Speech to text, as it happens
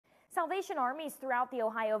Salvation Armies throughout the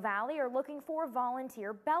Ohio Valley are looking for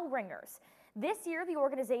volunteer bell ringers. This year, the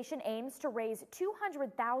organization aims to raise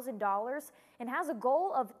 $200,000 and has a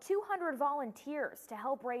goal of 200 volunteers to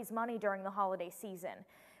help raise money during the holiday season.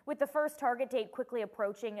 With the first target date quickly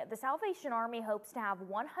approaching, the Salvation Army hopes to have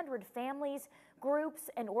 100 families, groups,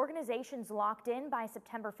 and organizations locked in by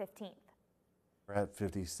September 15th. We're at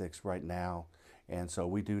 56 right now, and so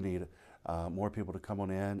we do need more people to come on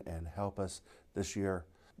in and help us this year.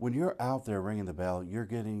 When you're out there ringing the bell, you're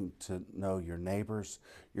getting to know your neighbors,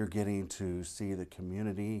 you're getting to see the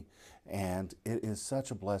community, and it is such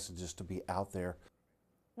a blessing just to be out there.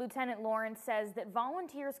 Lieutenant Lawrence says that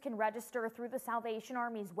volunteers can register through the Salvation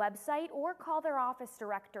Army's website or call their office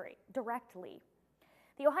directly.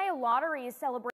 The Ohio Lottery is celebrating